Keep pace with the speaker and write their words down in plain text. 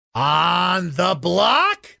On the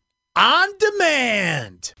Block, on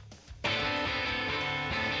demand.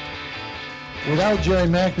 Without Jerry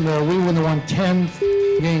McNamara, we would have won 10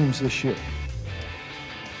 games this year.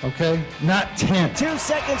 Okay? Not 10. 2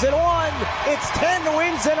 seconds and one. It's 10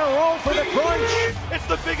 wins in a row for the Crunch. It's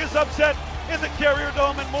the biggest upset in the Carrier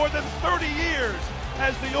Dome in more than 30 years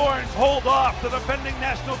as the Orange hold off the defending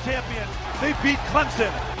national champions. They beat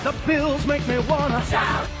Clemson. The Bills make me wanna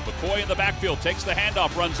shout. McCoy in the backfield takes the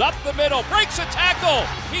handoff, runs up the middle, breaks a tackle.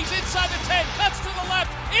 He's inside the 10, cuts to the left,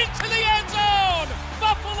 into the end zone.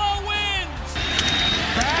 Buffalo wins.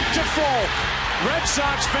 Back to Folk. Red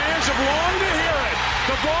Sox fans have longed to hear it.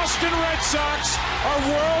 The Boston Red Sox are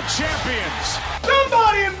world champions.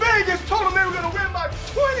 Somebody in Vegas told them they were going to win by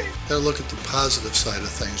 20. Gotta look at the positive side of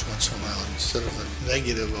things once in a while instead of the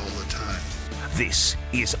negative all the time. This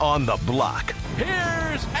is On the Block.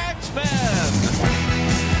 Here's X-Men.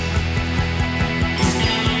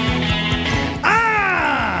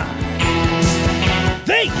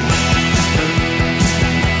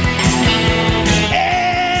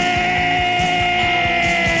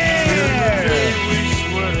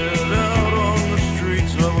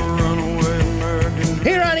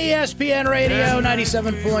 Here on ESPN Radio,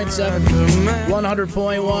 97.7,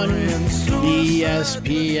 100.1,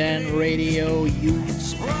 ESPN Radio,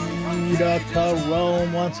 Utica,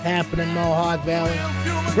 Rome. What's happening, Mohawk Valley?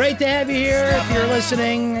 Great to have you here. If you're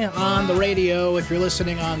listening on the radio, if you're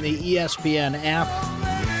listening on the ESPN app,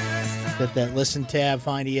 hit that listen tab,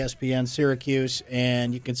 find ESPN Syracuse,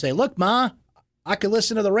 and you can say, look, Ma, I can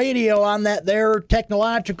listen to the radio on that there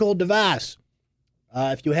technological device.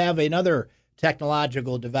 If you have another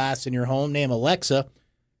technological device in your home, name Alexa,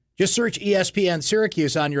 just search ESPN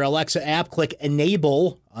Syracuse on your Alexa app, click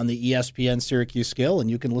Enable on the ESPN Syracuse skill, and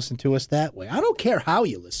you can listen to us that way. I don't care how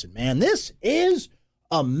you listen, man. This is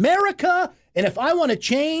America, and if I want to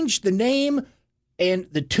change the name and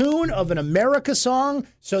the tune of an America song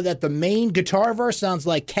so that the main guitar verse sounds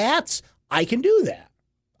like Cats, I can do that.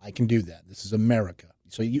 This is America.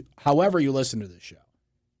 So however you listen to this show,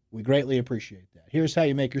 we greatly appreciate that. Here's how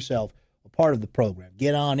you make yourself a part of the program.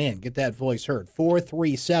 Get on in. Get that voice heard.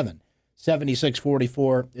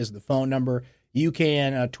 437-7644 is the phone number. You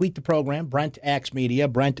can tweet the program, Brent X Media.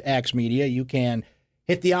 You can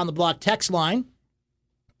hit the On the Block text line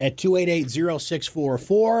at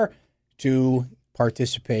 288-0644 to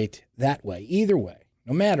participate that way. Either way,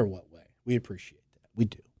 no matter what way, we appreciate that. We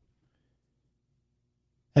do.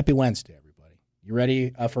 Happy Wednesday, everybody. You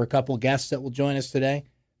ready for a couple of guests that will join us today?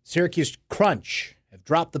 Syracuse Crunch have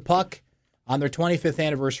dropped the puck on their 25th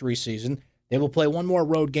anniversary season. They will play one more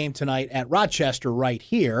road game tonight at Rochester right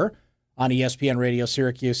here on ESPN Radio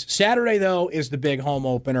Syracuse. Saturday, though, is the big home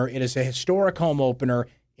opener. It is a historic home opener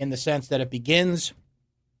in the sense that it begins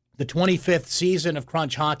the 25th season of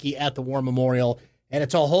Crunch hockey at the War Memorial, and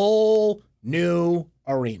it's a whole new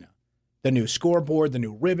arena. The new scoreboard, the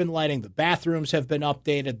new ribbon lighting, the bathrooms have been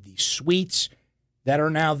updated, the suites that are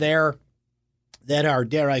now there that are,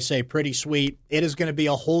 dare I say, pretty sweet. It is going to be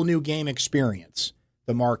a whole new game experience.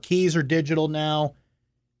 The marquees are digital now.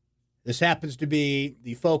 This happens to be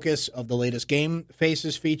the focus of the latest Game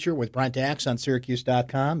Faces feature with Brent X on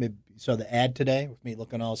Syracuse.com. You saw the ad today with me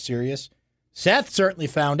looking all serious. Seth certainly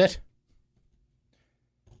found it.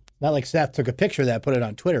 Not like Seth took a picture of that, put it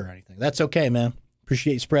on Twitter or anything. That's okay, man.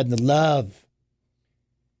 Appreciate you spreading the love.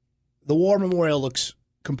 The War Memorial looks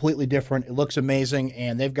completely different. It looks amazing,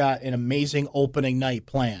 and they've got an amazing opening night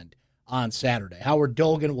planned on Saturday. Howard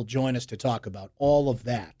Dolgan will join us to talk about all of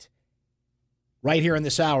that right here in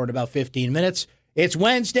this hour in about 15 minutes. It's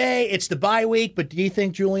Wednesday. It's the bye week, but do you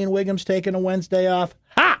think Julian Wiggum's taking a Wednesday off?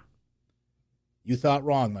 Ha! You thought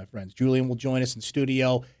wrong, my friends. Julian will join us in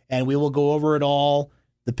studio, and we will go over it all,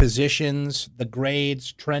 the positions, the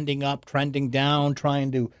grades, trending up, trending down,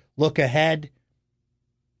 trying to look ahead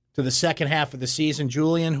to the second half of the season.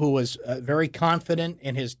 Julian, who was very confident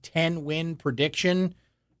in his 10-win prediction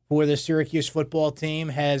for the Syracuse football team,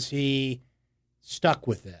 has he stuck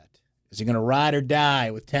with that? Is he going to ride or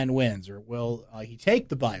die with 10 wins? Or will he take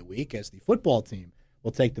the bye week, as the football team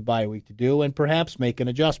will take the bye week to do, and perhaps make an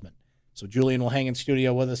adjustment? So Julian will hang in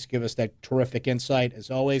studio with us, give us that terrific insight,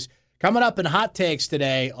 as always. Coming up in Hot Takes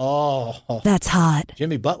today, that's hot.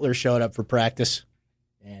 Jimmy Butler showed up for practice,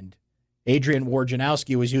 and Adrian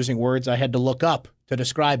Wojnarowski was using words I had to look up to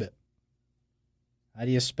describe it. How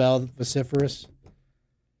do you spell vociferous?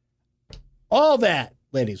 All that,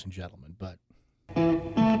 ladies and gentlemen, but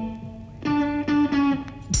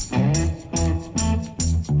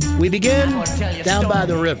we begin down by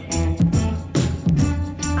the river.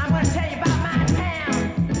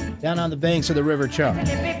 Down on the banks of the River Charles.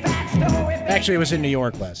 Actually, it was in New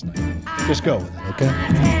York last night. Just go with it, okay?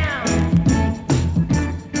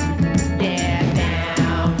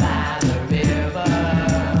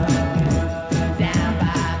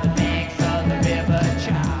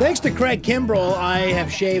 Thanks to Craig Kimbrell, I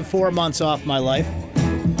have shaved 4 months off my life.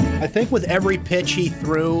 I think with every pitch he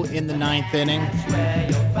threw in the 9th inning,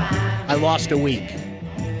 I lost a week.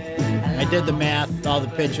 I did the math, all the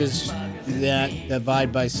pitches that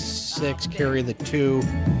divide by 6, carry the 2.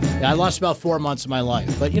 I lost about 4 months of my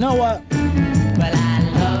life. But you know what?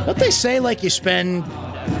 Don't they say like you spend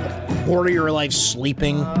a quarter of your life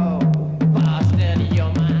sleeping?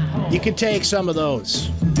 You could take some of those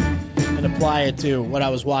and apply it to what I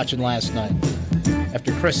was watching last night.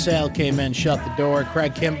 After Chris Sale came in, shut the door,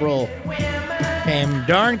 Craig Kimbrell came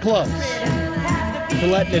darn close to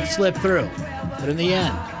letting it slip through. But in the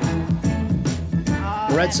end,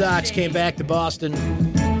 the Red Sox came back to Boston,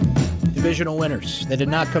 divisional winners. They did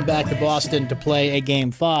not come back to Boston to play a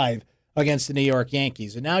Game 5 against the New York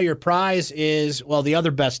Yankees. And now your prize is, well, the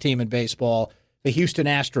other best team in baseball, the Houston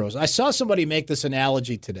Astros. I saw somebody make this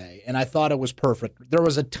analogy today, and I thought it was perfect. There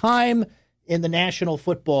was a time in the National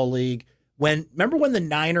Football League remember when the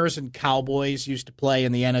Niners and Cowboys used to play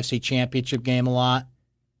in the NFC Championship game a lot?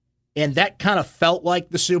 And that kind of felt like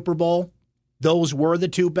the Super Bowl. Those were the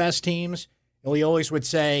two best teams. And we always would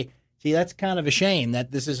say, gee, that's kind of a shame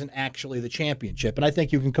that this isn't actually the championship. And I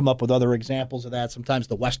think you can come up with other examples of that. Sometimes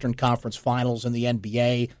the Western Conference Finals in the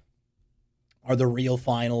NBA are the real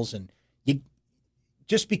finals. And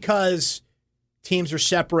just because teams are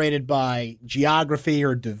separated by geography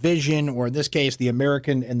or division, or in this case, the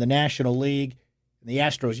American and the National League, and the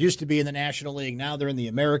Astros used to be in the National League, now they're in the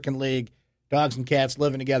American League, dogs and cats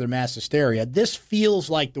living together, mass hysteria. This feels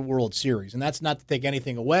like the World Series, and that's not to take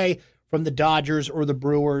anything away from the Dodgers or the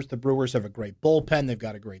Brewers. The Brewers have a great bullpen. They've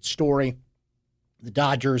got a great story. The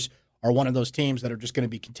Dodgers are one of those teams that are just going to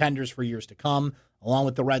be contenders for years to come, along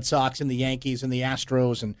with the Red Sox and the Yankees and the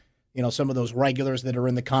Astros and, you know, some of those regulars that are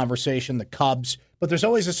in the conversation, the Cubs. But there's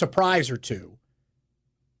always a surprise or two.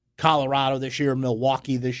 Colorado this year,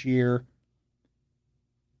 Milwaukee this year.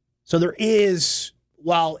 So there is,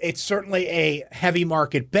 while it's certainly a heavy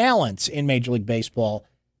market balance in Major League Baseball,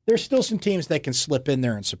 there's still some teams that can slip in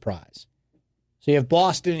there and surprise. So you have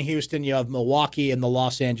Boston and Houston, you have Milwaukee and the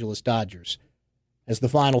Los Angeles Dodgers as the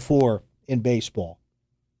Final Four in baseball.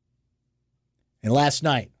 And last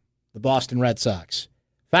night, the Boston Red Sox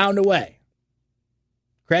found a way.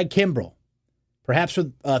 Craig Kimbrell, perhaps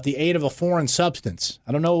with the aid of a foreign substance.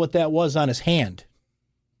 I don't know what that was on his hand.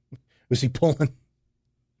 Was he pulling?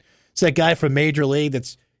 It's that guy from Major League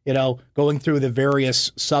that's, you know, going through the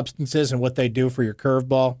various substances and what they do for your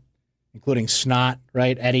curveball, including snot,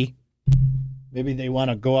 right, Eddie? Maybe they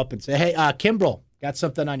want to go up and say, hey, Kimbrell, got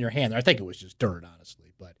something on your hand. I think it was just dirt,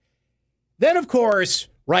 honestly. But then, of course,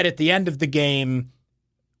 right at the end of the game,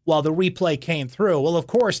 while the replay came through, well, of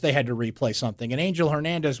course they had to replay something. And Angel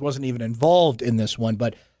Hernandez wasn't even involved in this one.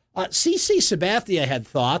 But CC Sabathia had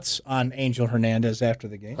thoughts on Angel Hernandez after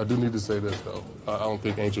the game. I do need to say this, though. I don't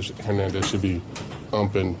think Angel Hernandez should be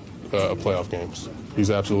umping playoff games. He's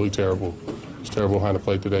absolutely terrible. He's terrible behind the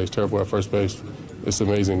plate today. He's terrible at first base. It's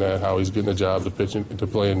amazing that how he's getting a job to pitch to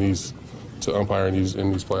play in these, to umpire in these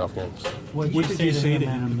playoff games. What did you say to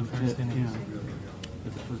him in the first inning?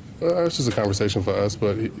 It's just a conversation for us,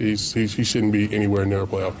 but he shouldn't be anywhere near a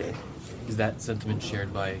playoff game. Is that sentiment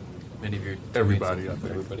shared by many of your teammates? Everybody, I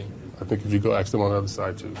think. Everybody. I think if you go ask them on the other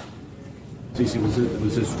side, too. CC,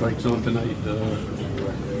 was this strike zone tonight?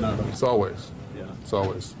 It's always. Yeah. It's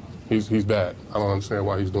always. He's bad. I don't understand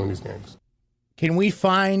why he's doing these games. Can we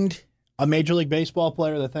find a Major League Baseball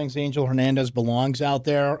player that thinks Angel Hernandez belongs out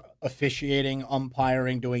there officiating,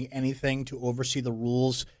 umpiring, doing anything to oversee the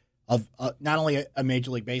rules of not only a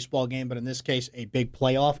Major League Baseball game, but in this case, a big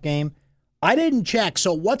playoff game? I didn't check.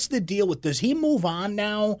 So what's the deal with, does he move on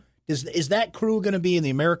now? Is that crew going to be in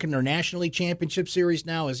the American or National League Championship Series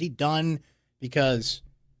now? Is he done? Because,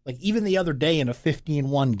 like, even the other day in a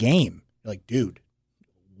 15-1 game, you're like, dude,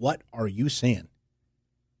 what are you seeing?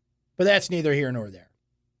 But that's neither here nor there.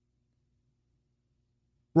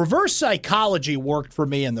 Reverse psychology worked for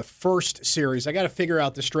me in the first series. I got to figure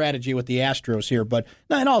out the strategy with the Astros here. But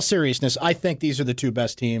in all seriousness, I think these are the two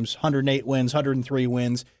best teams. 108 wins, 103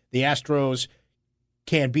 wins. The Astros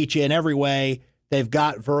can beat you in every way. They've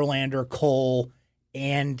got Verlander, Cole,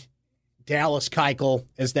 and Dallas Keuchel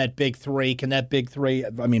as that big three. Can that big three,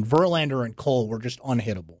 I mean, Verlander and Cole were just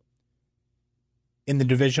unhittable in the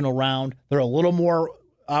divisional round. They're a little more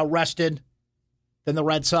rested than the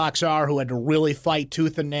Red Sox are, who had to really fight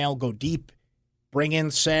tooth and nail, go deep, bring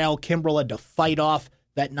in Sale. Kimbrell had to fight off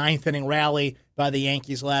that ninth inning rally by the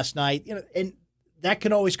Yankees last night. And that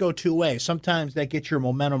can always go two ways. Sometimes that gets your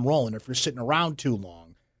momentum rolling. If you're sitting around too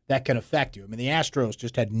long, that can affect you. I mean, the Astros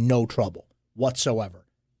just had no trouble whatsoever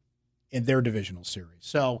in their divisional series.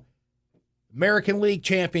 So, American League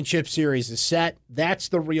Championship Series is set. That's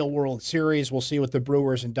the real World Series. We'll see what the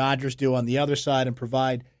Brewers and Dodgers do on the other side and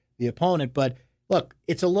provide the opponent. But, look,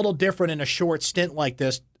 it's a little different in a short stint like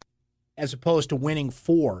this as opposed to winning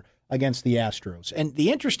 4 against the Astros. And the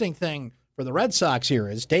interesting thing for the Red Sox here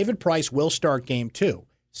is David Price will start Game 2.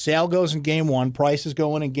 Sale goes in Game 1. Price is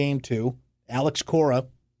going in Game 2. Alex Cora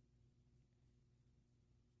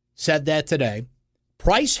said that today.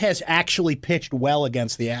 Price has actually pitched well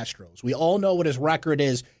against the Astros. We all know what his record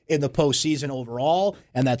is in the postseason overall,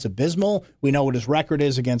 and that's abysmal. We know what his record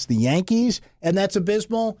is against the Yankees, and that's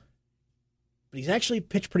abysmal. But he's actually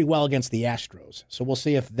pitched pretty well against the Astros. So we'll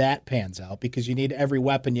see if that pans out, because you need every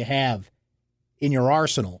weapon you have in your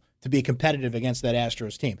arsenal to be competitive against that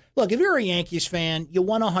Astros team. Look, if you're a Yankees fan, you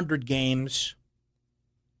won 100 games.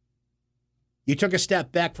 You took a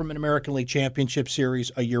step back from an American League Championship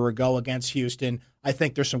Series a year ago against Houston. I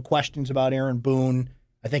think there's some questions about Aaron Boone.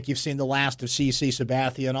 I think you've seen the last of CeCe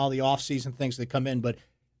Sabathia and all the offseason things that come in. But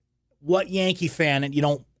what Yankee fan, and you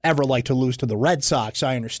don't ever like to lose to the Red Sox,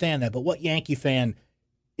 I understand that, but what Yankee fan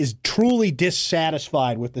is truly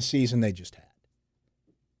dissatisfied with the season they just had?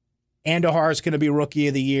 Andujar is going to be Rookie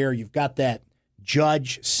of the Year. You've got that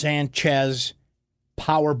Judge Sanchez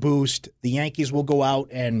power boost. The Yankees will go out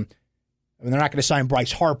and they're not going to sign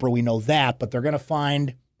Bryce Harper, we know that, but they're going to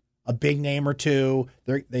find a big name or two.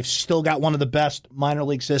 They've still got one of the best minor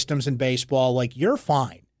league systems in baseball. Like, you're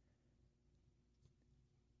fine.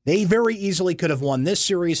 They very easily could have won this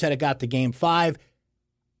series had it got to Game 5.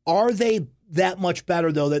 Are they that much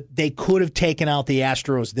better, though, that they could have taken out the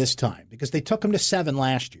Astros this time? Because they took them to 7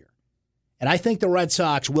 last year. And I think the Red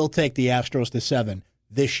Sox will take the Astros to 7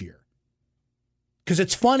 this year. Because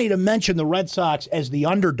it's funny to mention the Red Sox as the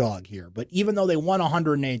underdog here, but even though they won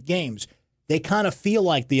 108 games, they kind of feel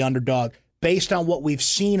like the underdog based on what we've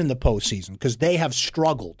seen in the postseason, because they have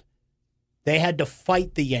struggled. They had to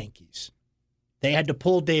fight the Yankees. They had to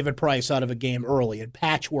pull David Price out of a game early and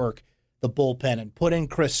patchwork the bullpen and put in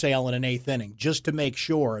Chris Sale in an 8th inning just to make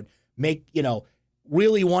sure and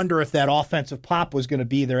really wonder if that offensive pop was going to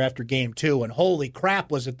be there after Game 2. And holy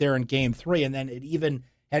crap, was it there in Game 3. And then it even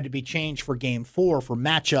had to be changed for Game 4 for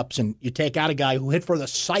matchups, and you take out a guy who hit for the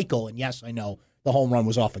cycle, and yes, I know the home run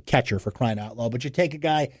was off a catcher, for crying out loud, but you take a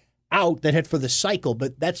guy out that hit for the cycle,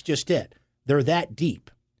 but that's just it. They're that deep.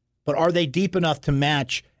 But are they deep enough to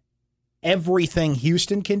match everything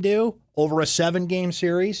Houston can do over a 7-game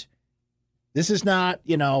series? This is not,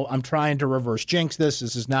 I'm trying to reverse jinx this.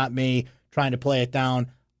 This is not me trying to play it down.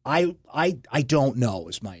 I don't know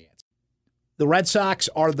is my answer. The Red Sox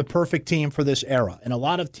are the perfect team for this era, and a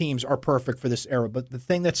lot of teams are perfect for this era. But the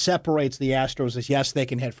thing that separates the Astros is, yes, they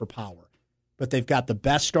can hit for power, but they've got the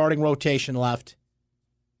best starting rotation left.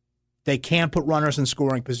 They can put runners in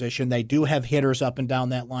scoring position. They do have hitters up and down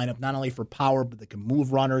that lineup, not only for power, but they can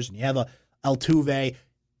move runners, and you have a Altuve,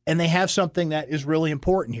 and they have something that is really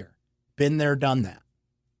important here. Been there, done that.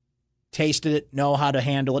 Tasted it, know how to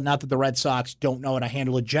handle it. Not that the Red Sox don't know how to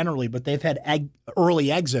handle it generally, but they've had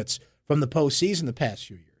early exits from the postseason the past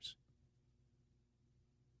few years.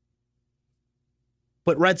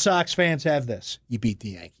 But Red Sox fans have this. You beat the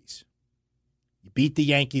Yankees. You beat the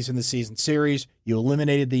Yankees in the season series. You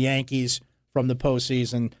eliminated the Yankees from the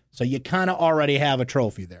postseason. So you kind of already have a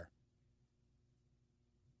trophy there.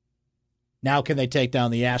 Now can they take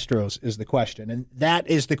down the Astros is the question. And that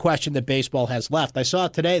is the question that baseball has left. I saw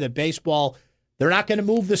today that baseball, they're not going to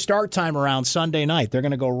move the start time around Sunday night. They're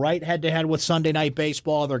going to go right head-to-head with Sunday Night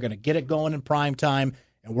Baseball. They're going to get it going in prime time,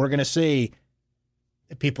 and we're going to see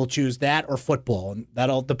if people choose that or football. And that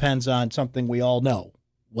all depends on something we all know.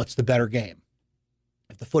 What's the better game?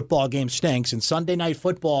 If the football game stinks, and Sunday Night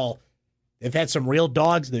Football, they've had some real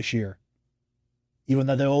dogs this year. Even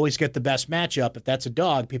though they always get the best matchup, if that's a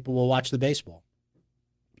dog, people will watch the baseball,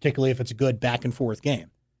 particularly if it's a good back-and-forth game.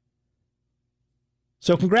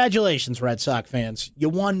 So congratulations, Red Sox fans. You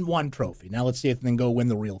won one trophy. Now let's see if they can go win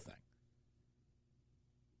the real thing.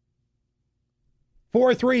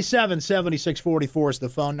 437-7644 is the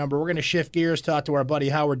phone number. We're going to shift gears, talk to our buddy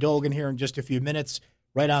Howard Dolgan here in just a few minutes,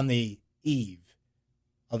 right on the eve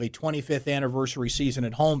of a 25th anniversary season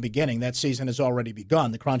at home beginning. That season has already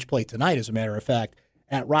begun. The Crunch Play tonight, as a matter of fact,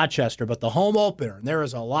 at Rochester. But the home opener, and there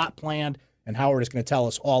is a lot planned, and Howard is going to tell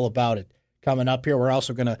us all about it coming up here. We're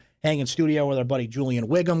also going to hang in studio with our buddy Julian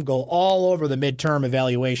Wiggum, go all over the midterm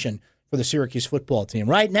evaluation for the Syracuse football team.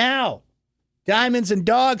 Right now, Diamonds and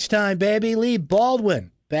Dogs time, baby. Lee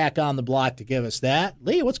Baldwin back on the block to give us that.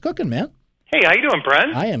 Lee, what's cooking, man? Hey, how you doing,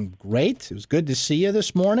 Brent? I am great. It was good to see you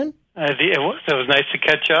this morning. It was nice to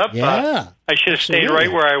catch up. Yeah. I should have stayed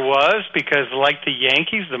right where I was because, like the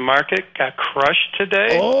Yankees, the market got crushed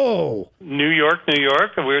today. Oh. New York.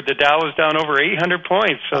 The Dow was down over 800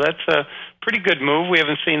 points, so that's a pretty good move. We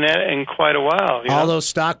haven't seen that in quite a while. All those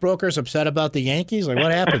stockbrokers upset about the Yankees? Like,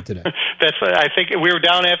 what happened today? I think we were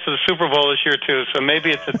down after the Super Bowl this year, too, so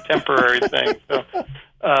maybe it's a temporary thing. So,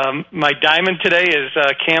 my diamond today is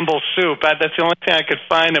Campbell's soup. That's the only thing I could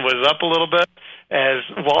find that was up a little bit. As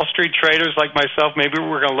Wall Street traders like myself, maybe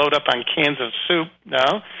we're going to load up on cans of soup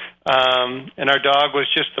now. And our dog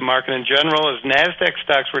was just the market in general, as NASDAQ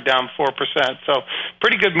stocks were down 4%. So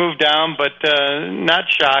pretty good move down, but not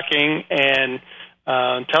shocking. And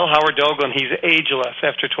tell Howard Dogan he's ageless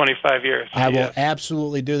after 25 years. I will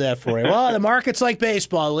absolutely do that for you. Well, the market's like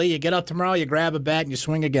baseball, Lee. You get up tomorrow, you grab a bat, and you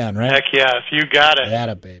swing again, right? Heck yes, you got it. Got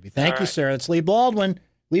it, baby. Thank you, sir. It's Lee Baldwin.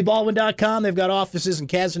 LeeBaldwin.com. They've got offices in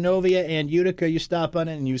Cazenovia and Utica. You stop on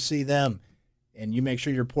it and you see them, and you make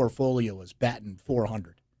sure your portfolio is batting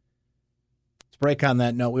 400. Let's break on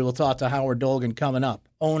that note. We will talk to Howard Dolgen coming up,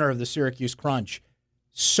 owner of the Syracuse Crunch.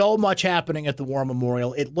 So much happening at the War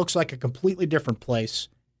Memorial. It looks like a completely different place.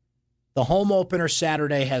 The home opener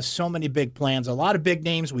Saturday has so many big plans, a lot of big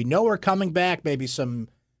names we know are coming back, maybe some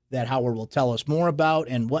that Howard will tell us more about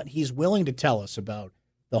and what he's willing to tell us about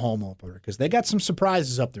the home opener, because they got some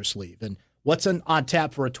surprises up their sleeve. And what's on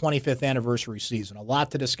tap for a 25th anniversary season? A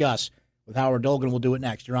lot to discuss with Howard Dolgen. We'll do it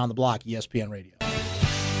next. You're on the block, ESPN Radio.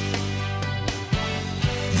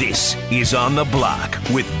 This is On the Block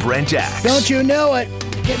with Brent Axe. Don't you know it?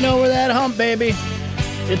 Getting over that hump, baby.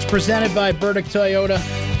 It's presented by Burdick Toyota.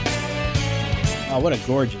 Oh, what a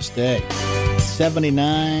gorgeous day.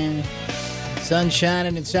 79. Sun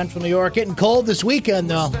shining in central New York. Getting cold this weekend,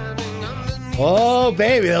 though. Oh,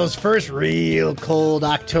 baby, those first real cold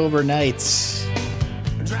October nights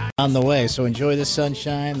on the way. So enjoy the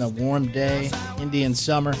sunshine, the warm day, Indian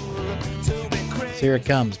summer. So here it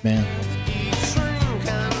comes, man.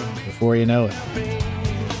 Before you know it.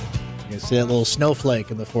 You can see that little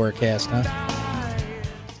snowflake in the forecast, huh?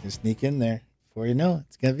 It's going to sneak in there. Before you know it,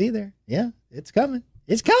 it's going to be there. Yeah, it's coming.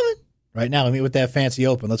 It's coming. Right now, let me with that fancy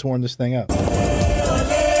open. Let's warm this thing up.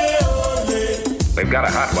 We've got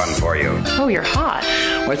a hot one for you. Oh, you're hot.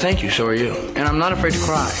 Why, thank you. So are you. And I'm not afraid to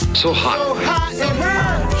cry. So hot. So hot it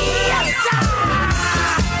hurts.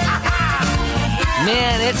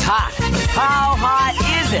 Man, it's hot. How hot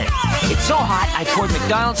is it? It's so hot, I poured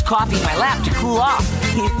McDonald's coffee in my lap to cool off.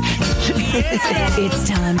 It's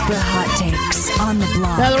time for Hot Takes on the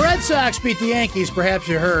Block. Now, the Red Sox beat the Yankees, perhaps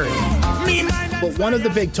you heard. But one of the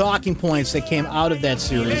big talking points that came out of that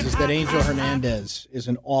series is that Angel Hernandez is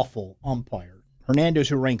an awful umpire. Hernandez,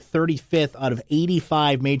 who ranked 35th out of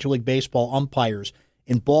 85 Major League Baseball umpires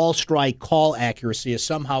in ball strike call accuracy, is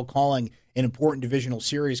somehow calling an important divisional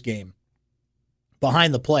series game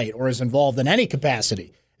behind the plate or is involved in any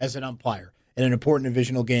capacity as an umpire in an important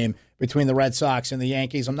divisional game between the Red Sox and the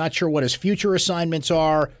Yankees. I'm not sure what his future assignments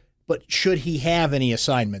are, but should he have any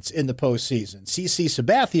assignments in the postseason? CC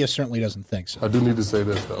Sabathia certainly doesn't think so. I do need to say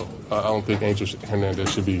this, though. I don't think Angel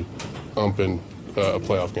Hernandez should be umping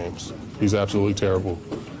playoff games. He's absolutely terrible.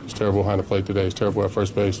 He's terrible behind the plate today. He's terrible at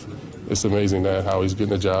first base. It's amazing that how he's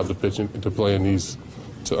getting a job to pitch to play in these,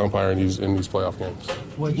 to umpire in these playoff games.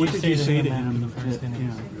 What did you say to him in the first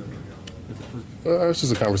inning? It's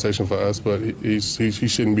just a conversation for us, but he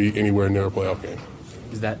shouldn't be anywhere near a playoff game.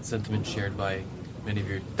 Is that sentiment shared by many of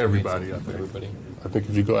your everybody? I think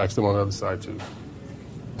if you go ask them on the other side too.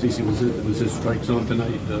 CC, was his strike zone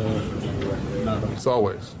tonight? It's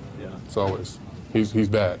always. Yeah. It's always. He's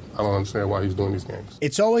bad. I don't understand why he's doing these games.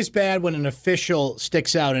 It's always bad when an official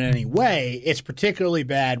sticks out in any way. It's particularly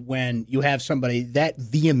bad when you have somebody that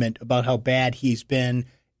vehement about how bad he's been.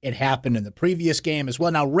 It happened in the previous game as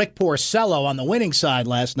well. Now, Rick Porcello on the winning side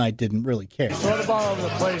last night didn't really care. Throw the ball over the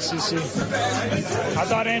place, CC. I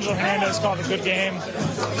thought Angel Hernandez called a good game.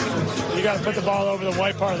 You got to put the ball over the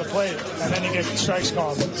white part of the plate, and then you get strikes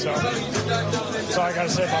called. So that's all I got to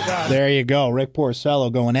say about that. There you go. Rick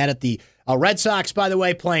Porcello going at it. The Red Sox, by the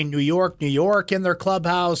way, playing New York in their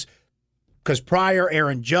clubhouse, because prior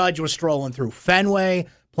Aaron Judge was strolling through Fenway,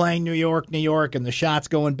 playing New York, and the shots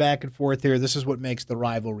going back and forth here. This is what makes the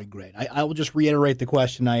rivalry great. I will just reiterate the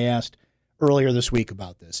question I asked earlier this week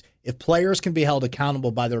about this. If players can be held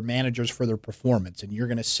accountable by their managers for their performance, and you're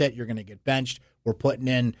going to sit, you're going to get benched, we're putting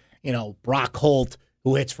in, Brock Holt,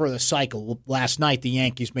 who hits for the cycle. Last night, the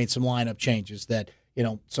Yankees made some lineup changes that,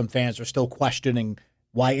 some fans are still questioning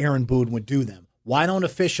why Aaron Boone would do them. Why don't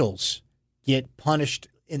officials get punished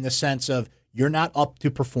in the sense of you're not up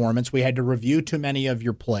to performance. We had to review too many of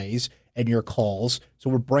your plays and your calls, so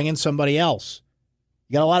we're bringing somebody else.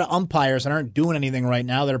 You got a lot of umpires that aren't doing anything right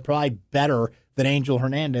now that are probably better than Angel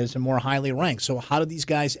Hernandez and more highly ranked. So how do these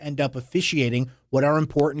guys end up officiating what are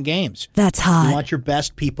important games? That's hot. You want your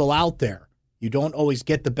best people out there. You don't always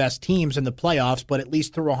get the best teams in the playoffs, but at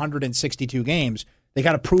least through 162 games, they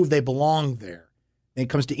got to prove they belong there. When it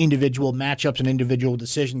comes to individual matchups and individual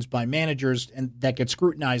decisions by managers, and that get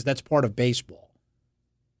scrutinized, that's part of baseball.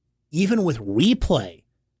 Even with replay,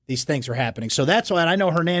 these things are happening. So that's why, and I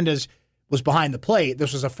know Hernandez was behind the plate.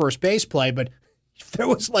 This was a first base play, but there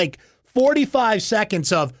was like 45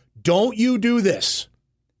 seconds of, don't you do this,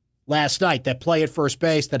 last night, that play at first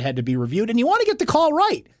base that had to be reviewed. And you want to get the call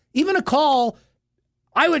right. Even a call,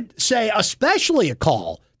 I would say especially a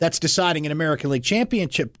call that's deciding an American League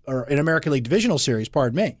Championship or an American League Divisional Series,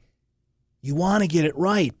 pardon me. You want to get it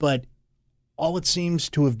right, but all it seems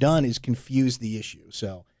to have done is confuse the issue.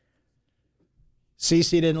 So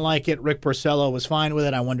CeCe didn't like it. Rick Porcello was fine with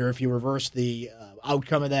it. I wonder if you reverse the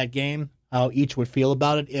outcome of that game, how each would feel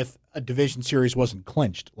about it if a division series wasn't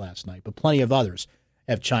clinched last night. But plenty of others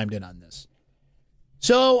have chimed in on this.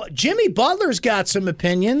 So Jimmy Butler's got some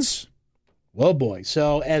opinions. Whoa, boy.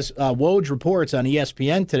 So as Woj reports on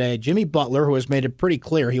ESPN today, Jimmy Butler, who has made it pretty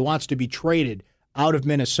clear he wants to be traded out of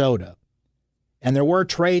Minnesota. And there were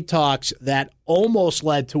trade talks that almost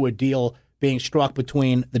led to a deal being struck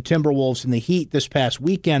between the Timberwolves and the Heat this past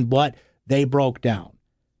weekend, but they broke down.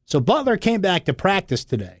 So Butler came back to practice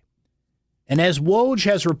today. And as Woj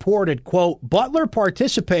has reported, quote, Butler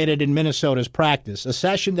participated in Minnesota's practice, a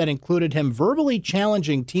session that included him verbally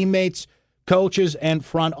challenging teammates, coaches, and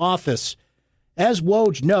front office. As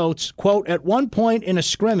Woj notes, quote, at one point in a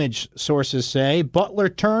scrimmage, sources say, Butler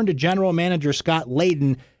turned to general manager Scott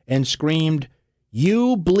Layden and screamed,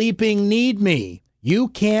 you bleeping need me. You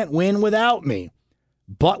can't win without me.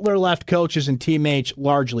 Butler left coaches and teammates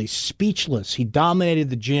largely speechless. He dominated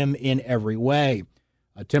the gym in every way.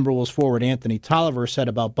 Timberwolves forward Anthony Tolliver said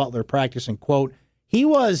about Butler practicing, quote, he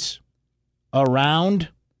was around.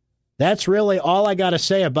 That's really all I got to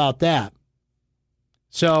say about that.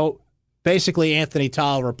 So basically, Anthony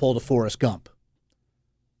Tolliver pulled a Forrest Gump.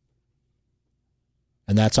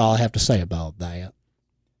 And that's all I have to say about that.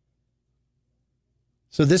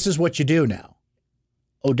 So this is what you do now.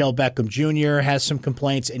 Odell Beckham Jr. has some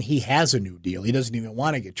complaints, and he has a new deal. He doesn't even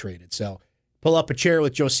want to get traded. So pull up a chair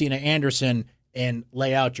with Josina Anderson and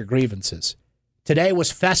lay out your grievances. Today was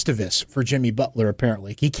Festivus for Jimmy Butler,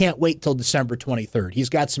 apparently. He can't wait till December 23rd. He's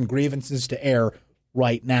got some grievances to air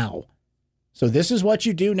right now. So this is what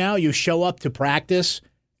you do now. You show up to practice,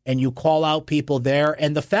 and you call out people there.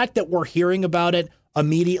 And the fact that we're hearing about it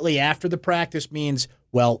immediately after the practice means,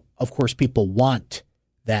 well, of course, people want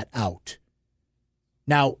that out.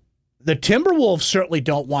 Now, the Timberwolves certainly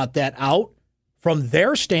don't want that out from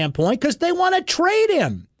their standpoint because they want to trade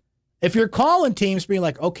him. If you're calling teams being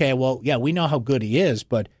like, okay, well, yeah, we know how good he is,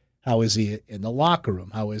 but how is he in the locker room?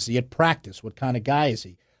 How is he at practice? What kind of guy is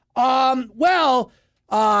he?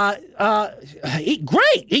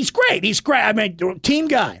 Great. He's great. He's great. I mean, team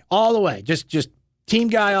guy all the way. Just team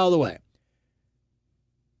guy all the way.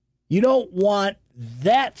 You don't want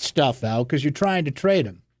that stuff out because you're trying to trade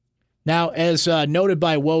him. Now, as noted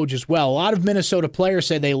by Woj as well, a lot of Minnesota players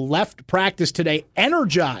say they left practice today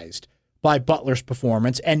energized by Butler's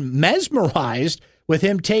performance and mesmerized with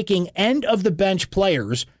him taking end-of-the-bench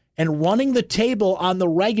players and running the table on the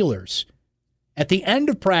regulars. At the end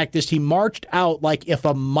of practice, he marched out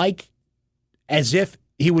as if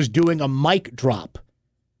he was doing a mic drop.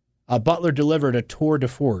 Butler delivered a tour de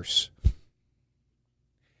force.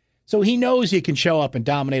 So he knows he can show up and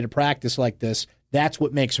dominate a practice like this. That's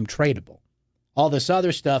what makes him tradable. All this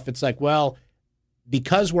other stuff, it's like, well,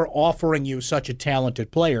 because we're offering you such a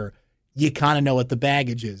talented player, you kind of know what the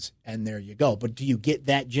baggage is, and there you go. But do you get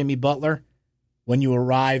that Jimmy Butler when you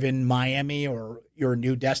arrive in Miami or your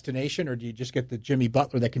new destination, or do you just get the Jimmy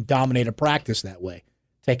Butler that can dominate a practice that way,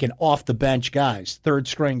 taking off-the-bench guys,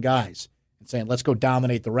 third-string guys, and saying, let's go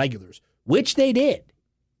dominate the regulars, which they did.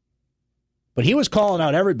 But he was calling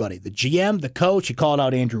out everybody, the GM, the coach. He called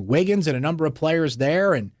out Andrew Wiggins and a number of players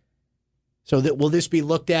there. And so will this be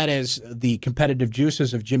looked at as the competitive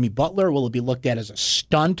juices of Jimmy Butler? Will it be looked at as a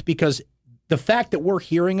stunt? Because the fact that we're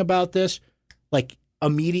hearing about this, like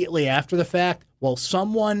immediately after the fact, well,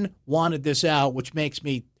 someone wanted this out, which makes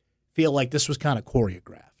me feel like this was kind of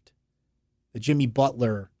choreographed. The Jimmy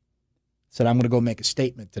Butler said, I'm going to go make a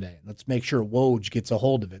statement today. Let's make sure Woj gets a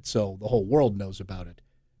hold of it so the whole world knows about it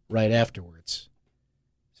right afterwards.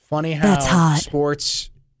 It's funny how sports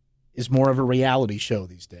is more of a reality show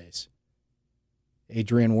these days.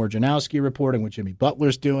 Adrian Wojnarowski reporting what Jimmy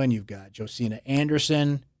Butler's doing. You've got Josina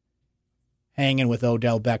Anderson hanging with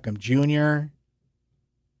Odell Beckham Jr.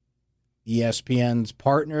 ESPN's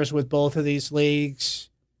partners with both of these leagues.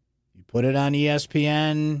 You put it on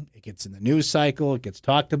ESPN, it gets in the news cycle, it gets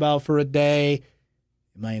talked about for a day.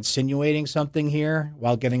 Am I insinuating something here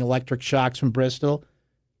while getting electric shocks from Bristol?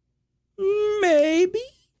 Maybe.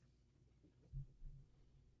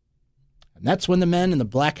 And that's when the men in the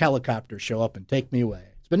black helicopters show up and take me away.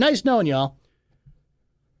 It's been nice knowing y'all.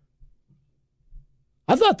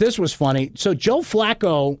 I thought this was funny. So Joe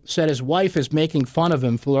Flacco said his wife is making fun of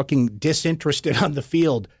him for looking disinterested on the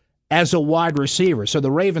field as a wide receiver. So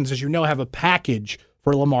the Ravens, as you know, have a package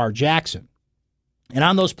for Lamar Jackson. And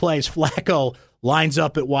on those plays, Flacco lines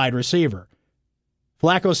up at wide receiver.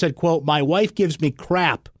 Flacco said, quote, "My wife gives me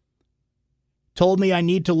crap. Told me I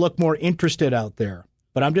need to look more interested out there.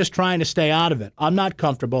 But I'm just trying to stay out of it. I'm not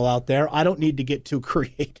comfortable out there. I don't need to get too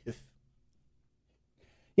creative."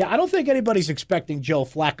 Yeah, I don't think anybody's expecting Joe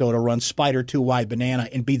Flacco to run spider 2 wide banana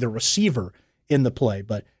and be the receiver in the play.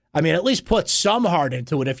 But, I mean, at least put some heart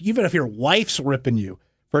into it. Even if your wife's ripping you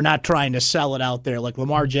for not trying to sell it out there, like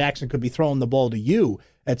Lamar Jackson could be throwing the ball to you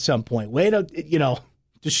at some point. Way to,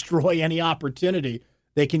 destroy any opportunity.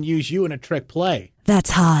 They can use you in a trick play.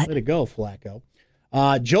 That's hot. Way to go, Flacco.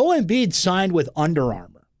 Joel Embiid signed with Under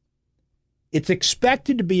Armour. It's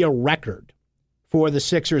expected to be a record for the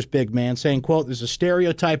Sixers big man, saying, quote, "There's a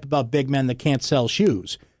stereotype about big men that can't sell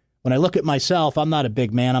shoes. When I look at myself, I'm not a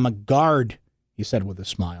big man. I'm a guard," he said with a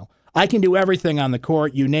smile. "I can do everything on the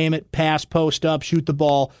court. You name it, pass, post up, shoot the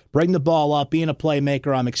ball, bring the ball up, being a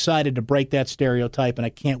playmaker. I'm excited to break that stereotype, and I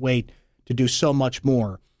can't wait to do so much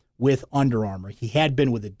more with Under Armour." He had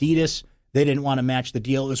been with Adidas. They didn't want to match the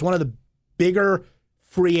deal. It was one of the bigger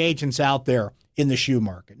free agents out there in the shoe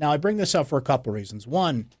market. Now, I bring this up for a couple reasons.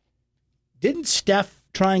 One, didn't Steph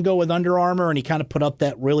try and go with Under Armour, and he kind of put up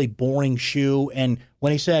that really boring shoe? And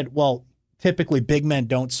when he said, well, typically big men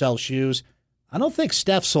don't sell shoes, I don't think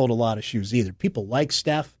Steph sold a lot of shoes either. People like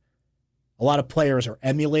Steph. A lot of players are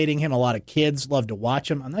emulating him. A lot of kids love to watch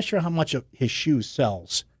him. I'm not sure how much of his shoes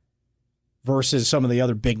sells versus some of the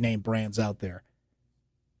other big-name brands out there.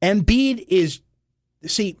 Embiid is,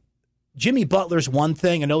 see, Jimmy Butler's one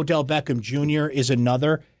thing, and Odell Beckham Jr. is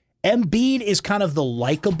another. Embiid is kind of the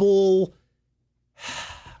likable,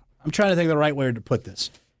 I'm trying to think of the right way to put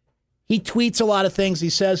this. He tweets a lot of things, he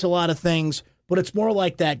says a lot of things, but it's more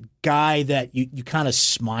like that guy that you kind of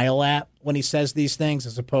smile at when he says these things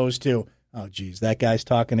as opposed to, oh, geez, that guy's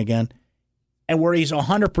talking again. And where he's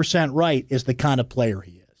 100% right is the kind of player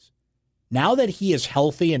he is. Now that he is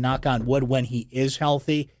healthy, and knock on wood, when he is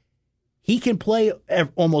healthy, he can play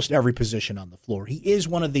almost every position on the floor. He is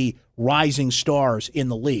one of the rising stars in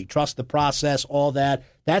the league. Trust the process, all that.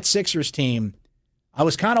 That Sixers team, I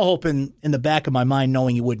was kind of hoping in the back of my mind,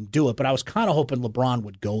 knowing he wouldn't do it, but I was kind of hoping LeBron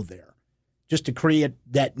would go there just to create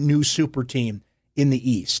that new super team in the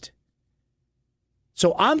East.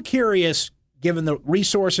 So I'm curious, given the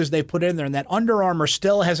resources they put in there, and that Under Armour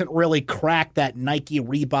still hasn't really cracked that Nike,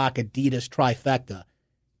 Reebok, Adidas trifecta,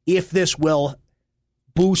 if this will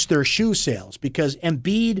boost their shoe sales. Because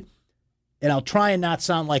Embiid, and I'll try and not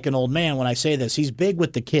sound like an old man when I say this, he's big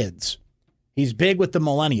with the kids. He's big with the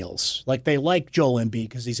millennials. Like, they like Joel Embiid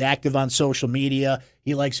because he's active on social media.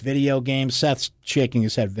 He likes video games. Seth's shaking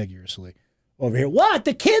his head vigorously over here. What?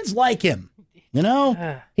 The kids like him. You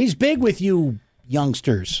know? He's big with you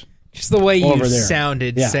youngsters. Just the way you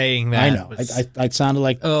sounded saying that. I know. I sounded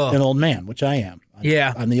like an old man, which I am.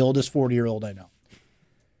 I'm the oldest 40-year-old I know.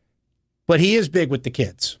 But he is big with the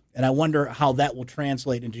kids, and I wonder how that will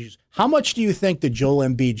translate into shoes. How much do you think the Joel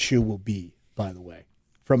Embiid shoe will be, by the way,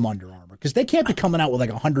 from Under Armour? Because they can't be coming out with like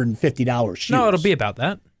 $150 shoes. No, it'll be about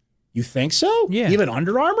that. You think so? Yeah. Even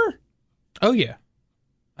Under Armour? Oh, yeah.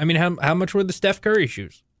 I mean, how much were the Steph Curry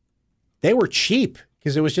shoes? They were cheap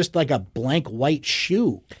because it was just like a blank white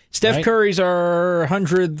shoe. Steph Curry's are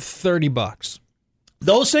 $130.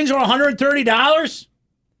 Those things are $130?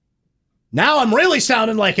 Now I'm really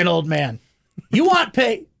sounding like an old man. You want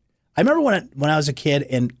pay? I remember when I was a kid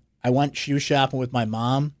and I went shoe shopping with my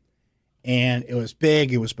mom, and it was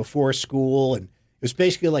big. It was before school, and it was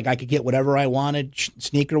basically like I could get whatever I wanted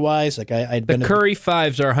sneaker wise. Like I'd been. The Curry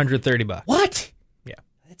 5s are $130. What? Yeah,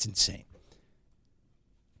 that's insane.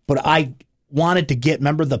 But I wanted to get.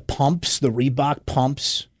 Remember the pumps, the Reebok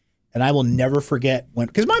pumps. And I will never forget when,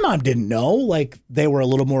 because my mom didn't know, like they were a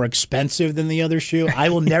little more expensive than the other shoe. I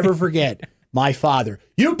will never forget my father.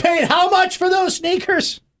 You paid how much for those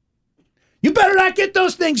sneakers? You better not get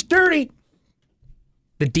those things dirty.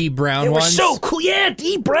 The D Brown ones? They were so cool. Yeah,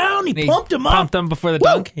 D Brown. He pumped them up. Pumped them before the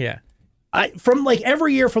dunk? Yeah. From like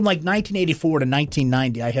every year from like 1984 to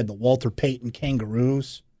 1990, I had the Walter Payton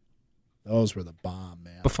Kangaroos. Those were the bomb,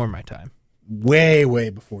 man. Before my time. Way, way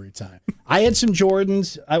before your time. I had some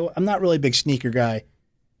Jordans. I'm not really a big sneaker guy.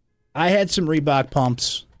 I had some Reebok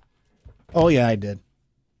pumps. Oh, yeah, I did.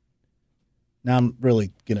 Now I'm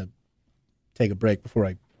really going to take a break before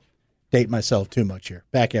I date myself too much here.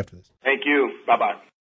 Back after this. Thank you. Bye-bye.